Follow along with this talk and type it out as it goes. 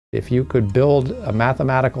If you could build a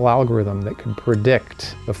mathematical algorithm that could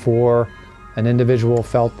predict before an individual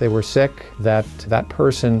felt they were sick that that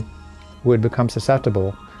person would become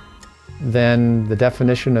susceptible, then the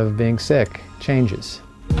definition of being sick changes.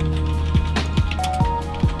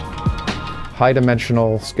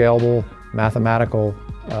 High-dimensional, scalable, mathematical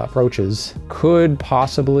approaches could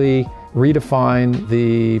possibly redefine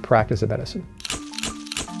the practice of medicine.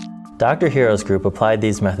 Dr. Hero's group applied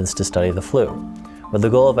these methods to study the flu, with the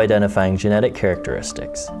goal of identifying genetic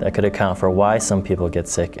characteristics that could account for why some people get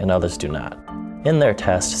sick and others do not. In their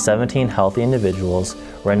test, 17 healthy individuals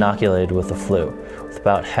were inoculated with the flu, with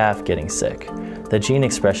about half getting sick. The gene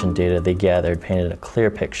expression data they gathered painted a clear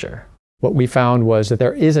picture. What we found was that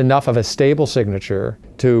there is enough of a stable signature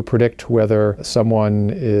to predict whether someone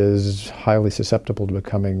is highly susceptible to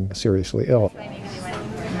becoming seriously ill.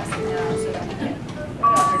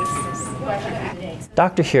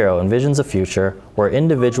 Dr. Hero envisions a future where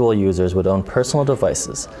individual users would own personal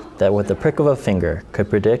devices that with the prick of a finger could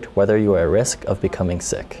predict whether you are at risk of becoming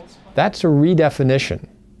sick. That's a redefinition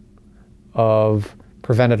of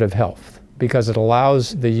preventative health, because it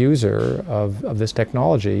allows the user of this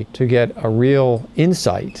technology to get a real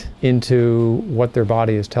insight into what their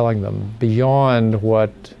body is telling them beyond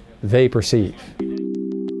what they perceive.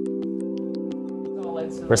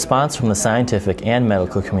 Response from the scientific and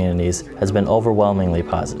medical communities has been overwhelmingly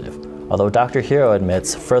positive, although Dr. Hero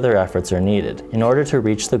admits further efforts are needed in order to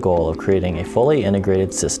reach the goal of creating a fully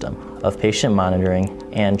integrated system of patient monitoring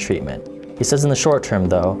and treatment. He says in the short term,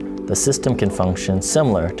 though, the system can function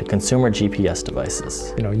similar to consumer GPS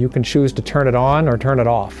devices. You can choose to turn it on or turn it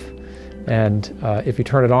off. And if you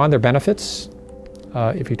turn it on, there are benefits.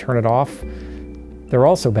 If you turn it off, there are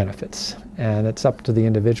also benefits. And it's up to the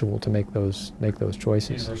individual to make those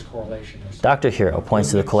choices. Dr. Hero points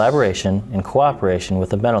to the collaboration and cooperation with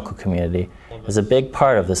the medical community as a big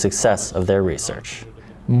part of the success of their research.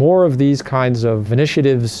 More of these kinds of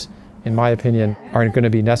initiatives, in my opinion, are going to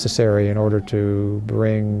be necessary in order to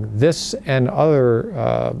bring this and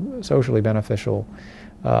other socially beneficial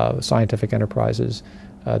scientific enterprises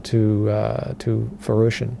to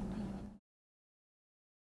fruition.